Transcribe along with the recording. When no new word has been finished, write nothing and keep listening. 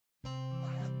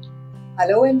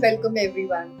Hello and welcome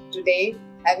everyone. Today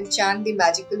I will chant the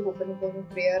magical hooponopono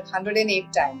prayer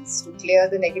 108 times to clear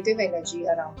the negative energy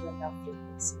around your love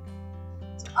frequency.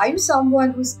 So are you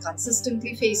someone who is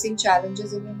consistently facing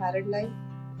challenges in your married life?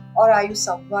 Or are you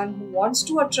someone who wants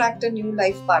to attract a new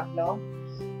life partner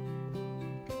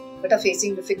but are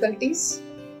facing difficulties?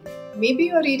 Maybe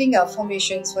you are reading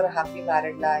affirmations for a happy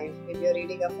married life. Maybe you are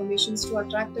reading affirmations to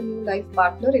attract a new life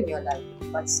partner in your life,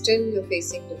 but still you are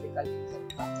facing difficulties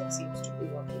and nothing seems to be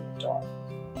working at all.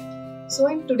 So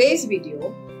in today's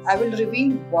video, I will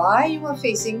reveal why you are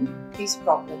facing these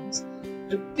problems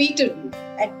repeatedly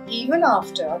and even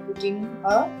after putting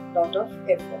a lot of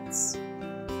efforts.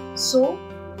 So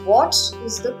what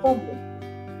is the problem?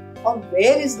 Or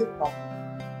where is the problem?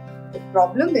 The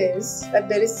problem is that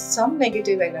there is some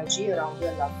negative energy around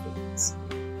your love frequency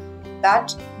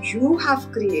that you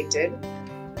have created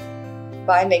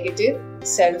by negative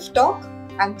self-talk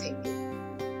and thinking.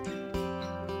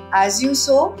 As you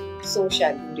sow, so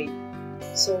shall you reap.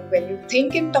 So when you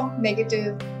think and talk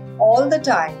negative all the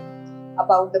time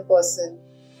about the person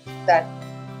that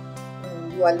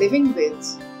you are living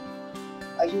with,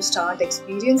 you start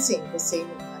experiencing the same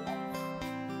in your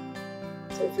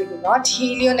life. So if you do not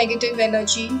heal your negative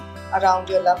energy around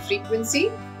your love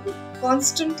frequency, you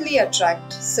constantly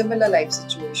attract similar life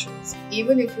situations,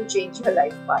 even if you change your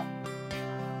life path.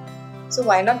 So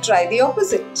why not try the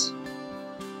opposite?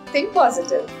 Think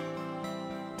positive.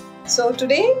 So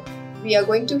today we are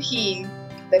going to heal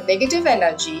the negative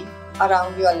energy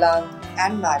around your love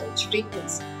and marriage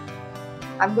frequency.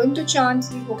 I'm going to chant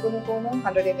the hooponopono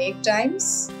 108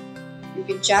 times. You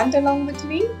can chant along with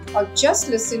me or just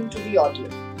listen to the audio.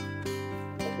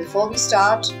 But before we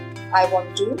start, I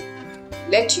want to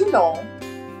let you know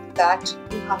that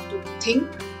you have to think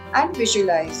and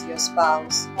visualize your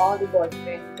spouse or the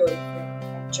boyfriend, girlfriend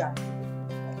and chant.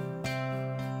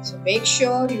 So make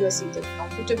sure you are seated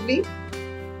comfortably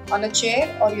on a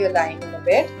chair or you are lying in a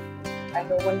bed and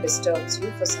no one disturbs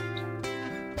you for some time.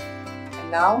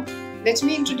 And now let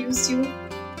me introduce you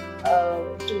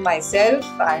to myself.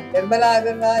 I am Nirmala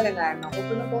Agrawal and I am a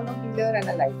hooponopono healer and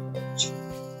a life coach.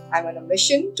 I am on a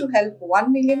mission to help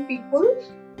 1 million people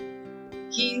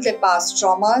heal their past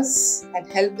traumas and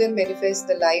help them manifest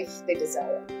the life they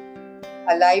desire.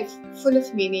 A life full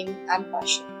of meaning and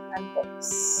passion and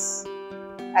purpose.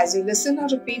 As you listen or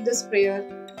repeat this prayer,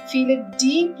 feel it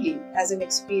deeply as an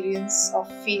experience of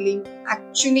feeling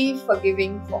actually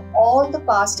forgiving for all the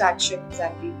past actions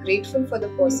and be grateful for the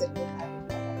person you have in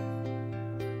your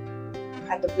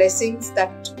life and the blessings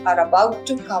that are about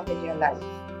to come in your life.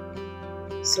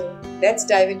 So let's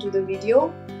dive into the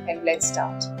video and let's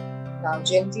start. Now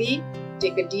gently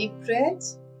take a deep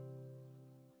breath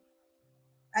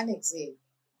and exhale.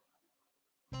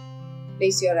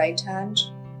 Place your right hand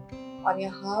on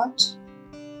your heart.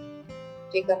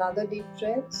 Take another deep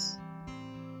breath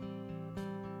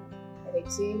and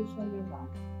exhale from your mouth.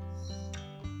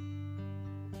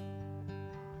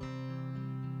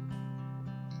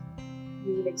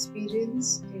 You will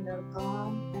experience inner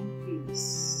calm and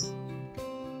peace.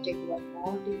 Take one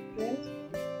more deep breath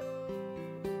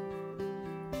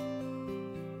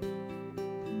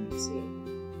and exhale.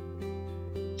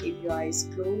 Keep your eyes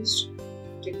closed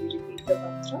till you repeat the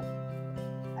mantra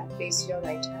and place your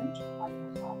right hand on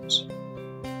your heart.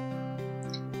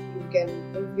 You can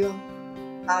move your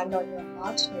hand on your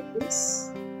heart like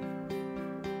this.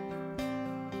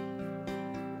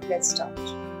 Let's start.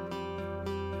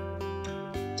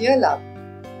 Dear love,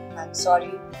 I'm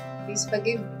sorry, please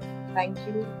forgive me. Thank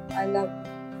you, I love you.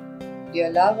 Dear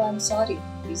love, I'm sorry,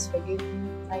 please forgive me.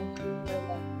 Thank you, I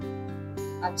love you.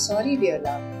 I'm sorry, dear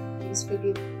love, please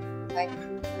forgive me. Thank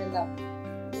you, I love you.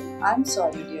 I'm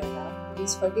sorry, dear love,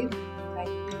 please forgive me.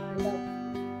 Thank you, I love you.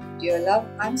 Dear love,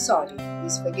 I'm sorry,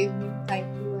 please forgive me. Thank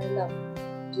you, I love you.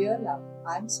 Dear love,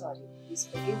 I'm sorry, please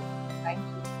forgive me. Thank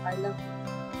you, I love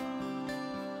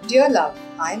you. Dear love,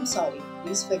 I'm sorry,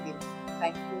 please forgive me.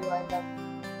 Thank you, I love you.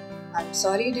 I'm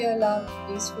sorry, dear love,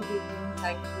 please forgive me.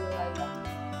 Thank you, I love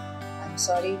you. I'm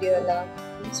sorry, dear love,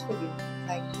 please forgive me.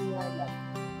 Thank you, I love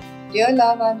you. Dear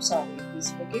love, I'm sorry,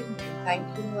 please forgive me. Thank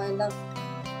you, I love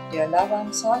you. Dear love,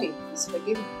 I'm sorry, please forgive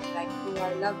me. Thank you,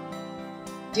 I love you.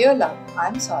 Dear love,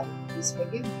 I'm sorry, please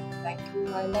forgive me. Thank you,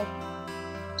 I love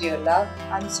you. Dear love,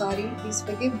 I'm sorry, please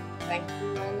forgive me. Thank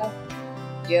you, I love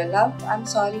you. Dear love, I'm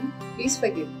sorry, please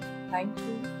forgive me. Thank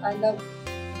you, I love you.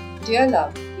 Dear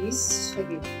love, please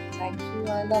forgive me. Thank you,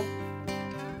 I love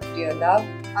you. Dear love,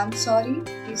 I'm sorry,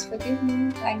 please forgive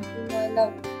me. Thank you, I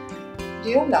love you.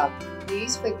 Dear love,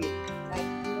 please forgive me.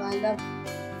 Thank you, I love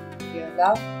you. Dear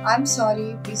love, I'm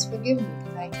sorry, please forgive me.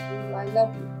 Thank you, I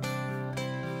love you.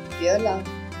 Dear love,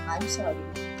 I'm sorry.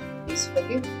 Please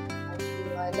forgive me. Thank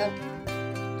you, I love you.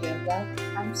 Dear love,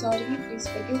 I'm sorry. Please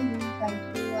forgive me.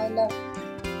 Thank you, I love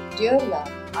you. Dear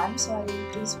love, I'm sorry.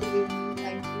 Please forgive me.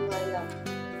 Thank you, I love you.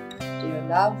 Dear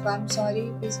love, I'm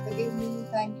sorry. Please forgive me.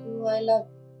 Thank you, I love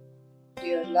you.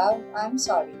 Dear love, I'm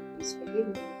sorry. Please forgive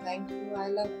me. Thank you, I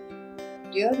love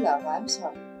you. Dear love, I'm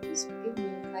sorry. Please forgive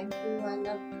me. Thank you, I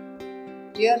love you.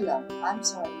 Dear love, I'm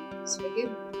sorry. Please forgive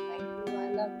me. Thank you, I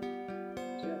love you.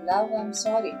 Dear love, I'm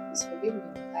sorry. Please forgive me.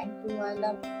 Thank you, I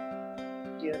love you.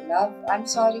 Dear love, I'm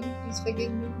sorry. Please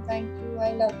forgive me. Thank you,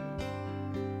 I love you.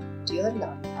 Dear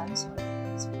love, I'm sorry.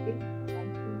 Please forgive me.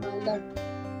 Thank you, I love you.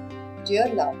 Dear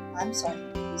love, I'm sorry.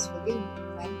 Please forgive me.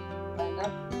 Thank you, I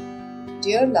love you.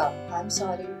 Dear love, I'm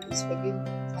sorry. Please forgive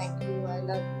me. Thank you, I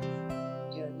love you.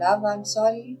 Dear love, I'm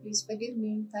sorry. Please forgive me.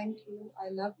 Thank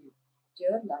you, I love you.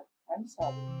 Dear love, I'm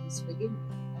sorry. Please forgive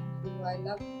me. Thank you, I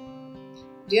love you.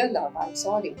 Dear love, I'm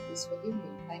sorry. Please forgive me.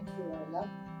 Thank you, I love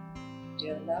you.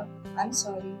 Dear love, I'm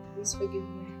sorry. Please forgive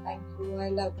me. Thank you, I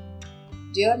love you.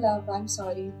 Dear love, I'm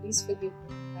sorry. Please forgive me.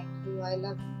 Thank you, I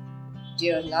love you.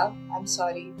 Dear love, I'm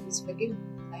sorry. Please forgive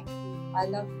me. Thank you, I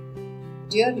love you.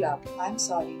 Dear love, I'm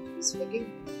sorry. Please forgive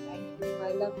me. Thank you, I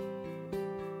love you.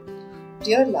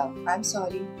 Dear love, I'm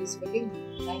sorry. Please forgive me.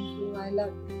 Thank you, I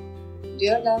love you.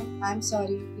 Dear love, I'm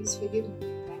sorry. Please forgive me.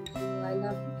 Thank you, I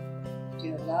love you.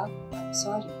 Dear love, I'm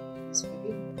sorry. Please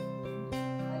forgive me.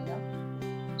 I love you.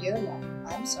 Dear love,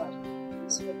 I'm sorry.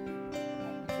 Please forgive me.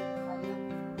 Thank you, I love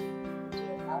you.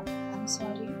 Dear love, I'm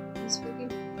sorry. Please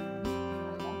forgive me.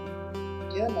 I love you.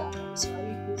 Dear love, I'm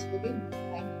sorry. Please forgive me.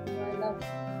 Thank you, I love you.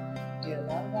 Dear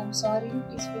love, I'm sorry.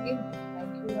 Please forgive me. Thank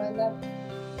you, I love you.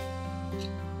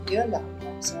 Dear love,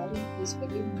 I'm sorry. Please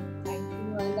forgive me. Thank you, I love you. Dear love, I'm sorry. Please forgive me. Thank you,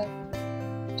 I love you.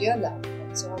 Dear love, I'm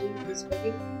sorry. Please forgive me.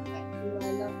 Thank you,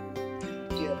 I love you.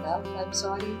 Dear love, I'm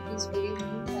sorry. Please forgive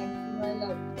me. Thank you, I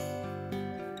love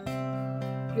you. Dear love,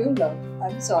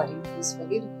 I'm sorry. Please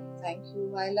forgive me. Thank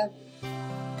you, I love you.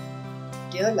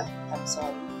 Dear love, I'm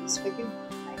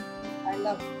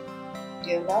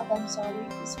sorry.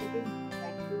 Please forgive me.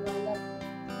 Thank you, I love you.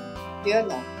 Dear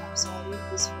love, I'm sorry.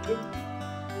 Please forgive me. Thank you, I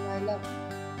love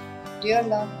you. Dear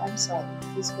love, I'm sorry.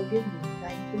 Please forgive me.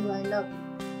 Thank you, I love you. Dear love, I'm sorry. Please forgive me. Thank you, I love you.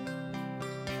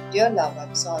 Dear love,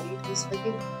 I'm sorry. Please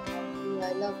forgive me. Thank you,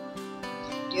 I love you.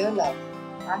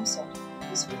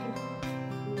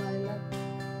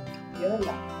 Dear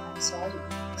love, I'm sorry.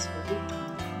 Please forgive me.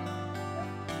 Dear love, I'm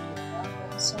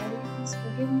sorry. Please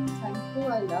forgive me. Thank you,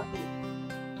 I love you.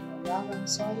 Dear love, I'm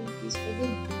sorry. Please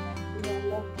forgive me. Thank you, I love you. Dear love, I'm sorry. Please forgive me. Thank you, I love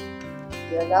you.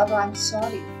 Dear love, I'm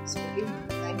sorry. Please forgive me.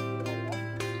 Thank you, I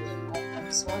love you. Dear love,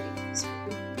 I'm sorry. Please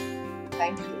forgive me. Thank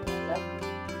you, I love you.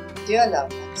 Dear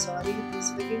love, I'm sorry. Please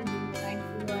forgive me. Thank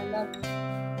you, I love you.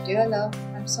 Dear love, I'm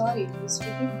sorry. Please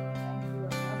forgive me. Thank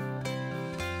you, I love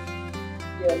you.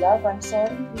 Dear love, I'm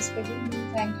sorry. Please forgive me.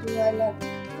 Thank you, I love you.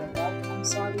 Dear love, I'm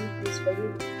sorry. Please forgive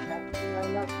me. Thank you, I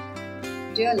love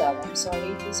you. Dear love, I'm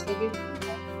sorry. Please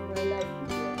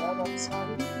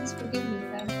forgive me.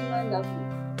 Thank you, I love you.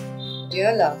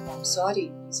 Dear love, I'm sorry.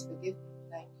 Please forgive me.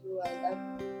 Thank you, I love you.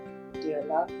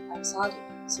 Dear love, I'm sorry.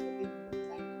 Please forgive me.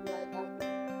 Thank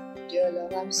you, I love you.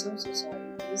 Dear love, I'm so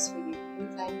sorry. Please forgive me.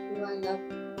 Thank you, I love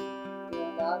you.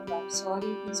 Dear love, I'm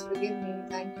sorry. Please forgive me.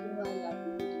 Thank you, I love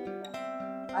you. Dear love,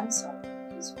 I'm sorry.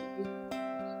 Please forgive me.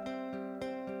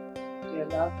 Dear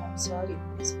love, I'm sorry.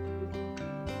 Please forgive me. Dear love, I'm sorry. Please forgive me.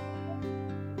 Thank you, I love you.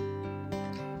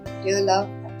 Dear love,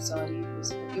 I'm sorry.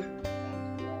 Please forgive me. Thank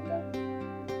you, I love you.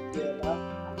 Dear love,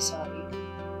 I'm sorry.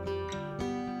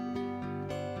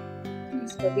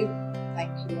 Please forgive me.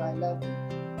 Thank you, I love you.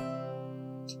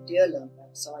 Dear love,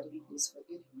 I'm sorry. Please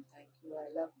forgive me. Thank you, I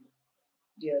love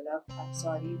you. Dear love, I'm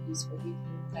sorry. Please forgive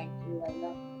me. Thank you, I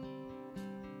love you.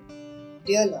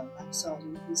 Dear love, I'm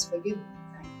sorry. Please forgive me.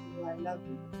 Thank you, I love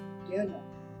you. Dear love,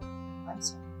 I'm sorry.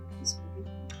 Please forgive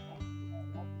me. Thank you, I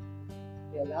love you.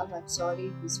 Dear love, I'm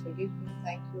sorry. Please forgive me.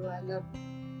 Thank you, I love you.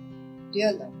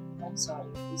 Dear love, I'm sorry.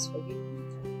 Please forgive me.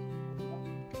 Thank you, I love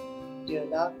you.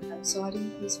 Dear love, I'm sorry. Please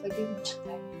forgive me.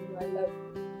 Thank you, I love you.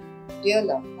 Dear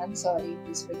love, I'm sorry.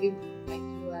 Please forgive me. Thank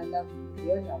you, I love you.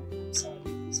 Dear love, I'm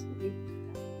sorry.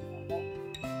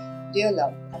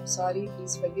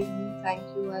 Please forgive me. Thank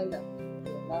you, I love you.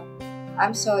 Dear love, I'm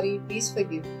sorry. Please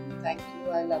forgive me. Thank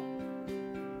you, I love you.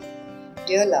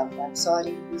 Dear love, I'm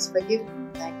sorry. Please forgive me.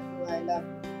 Thank you, I love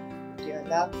you. Dear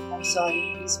love, I'm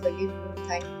sorry. Please forgive me.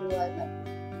 Thank you, I love you.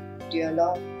 Dear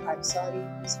love, I'm sorry.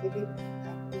 Please forgive me.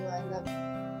 Thank you, I love you.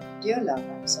 Dear love,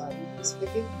 I'm sorry. Please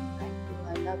forgive me. Thank you,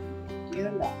 I love you.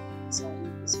 Dear love, I'm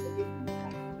sorry. Please forgive me.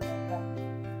 Thank you, I love you.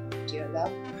 Dear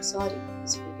love, I'm sorry.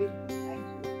 Please forgive me. Thank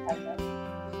you, I love you.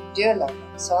 Dear love,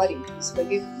 I'm sorry. Please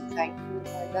forgive me. Thank you,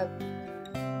 I love you.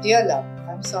 Dear love,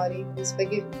 I'm sorry, please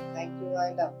forgive me. Thank you,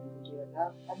 I love you. Dear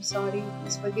love, I'm sorry,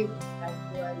 please forgive me. Thank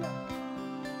you, I love you.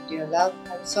 Dear love,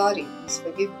 I'm sorry, please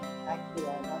forgive me. Thank you, I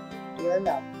love you. Dear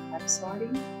love, I'm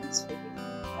sorry, please forgive me.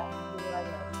 Thank you, I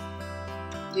love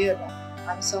you. Dear love,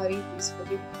 I'm sorry, please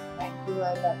forgive me. Thank you, I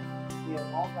love you. Dear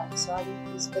love, I'm sorry,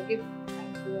 please forgive me.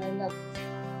 Thank you, I love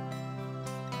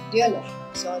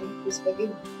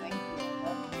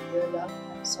you. Dear love,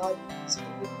 I'm sorry, please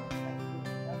forgive me. Thank you,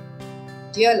 I love you.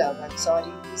 Dear love, I'm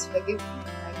sorry, please forgive me.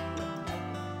 Thank you,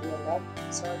 I love you. Dear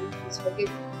love, I'm sorry, please forgive me. Thank you, I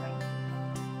love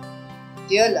you.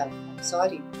 Dear love, I'm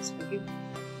sorry, please forgive me.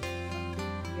 Thank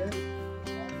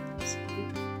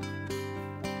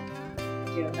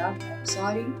you. Dear love, I'm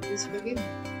sorry, please forgive me.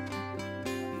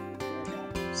 Dear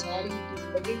love, I'm sorry, please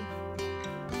forgive me.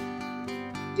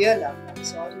 Dear love, I'm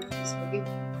sorry, please forgive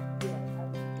me. Dear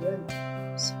love,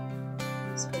 I'm sorry,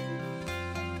 please forgive me.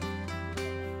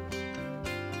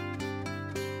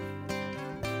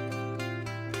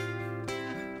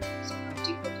 So now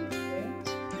take a deep breath.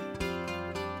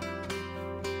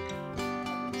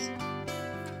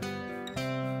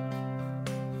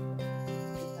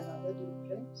 Take another deep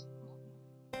breath.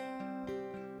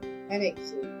 And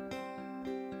exhale.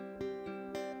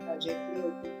 Now gently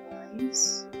open your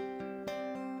eyes.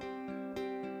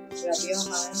 Rub your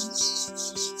hands.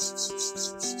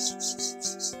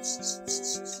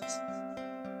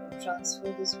 And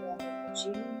transfer this warm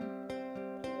energy to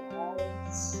your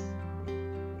eyes.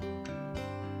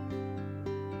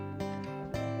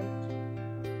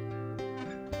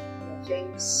 Your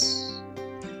face.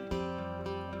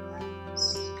 Hands.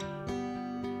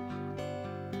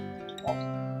 Body.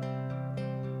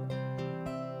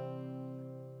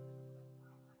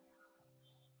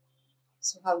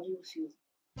 So how do you feel?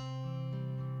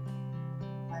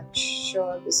 I'm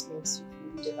sure this makes you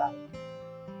feel divine.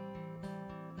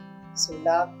 So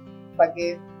love,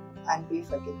 forgive, and be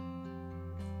forgiven.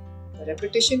 The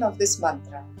repetition of this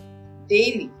mantra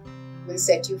daily will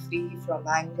set you free from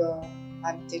anger,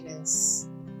 emptiness,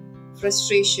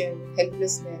 frustration,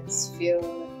 helplessness, fear,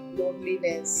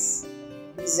 loneliness,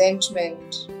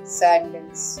 resentment,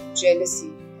 sadness,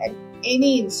 jealousy, and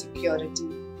any insecurity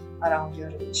around your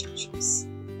relationships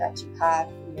that you have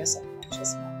in your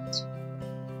subconscious mind.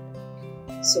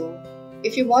 So,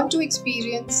 if you want to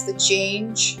experience the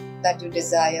change that you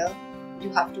desire, you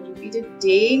have to repeat it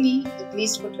daily, at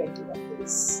least for 21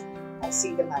 days. I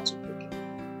see the magic begin.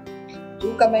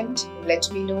 Do comment and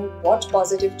let me know what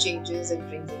positive changes it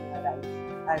brings in your life.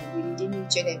 I'm reading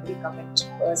each and every comment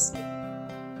personally.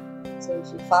 So,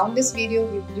 if you found this video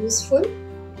useful,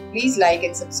 please like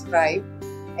and subscribe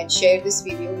and share this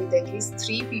video with at least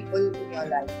 3 people in your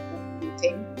life who you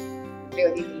think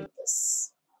really need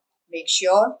this. Make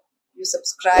sure you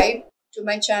subscribe to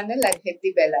my channel and hit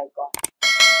the bell icon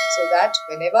so that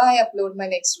whenever I upload my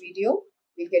next video,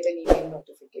 you'll get an email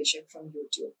notification from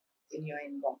YouTube in your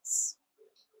inbox.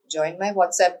 Join my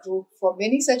WhatsApp group for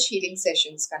many such healing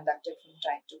sessions conducted from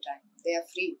time to time. They are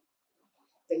free.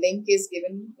 The link is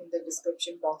given in the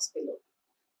description box below.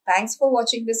 Thanks for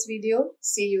watching this video.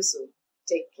 See you soon.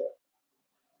 Take care.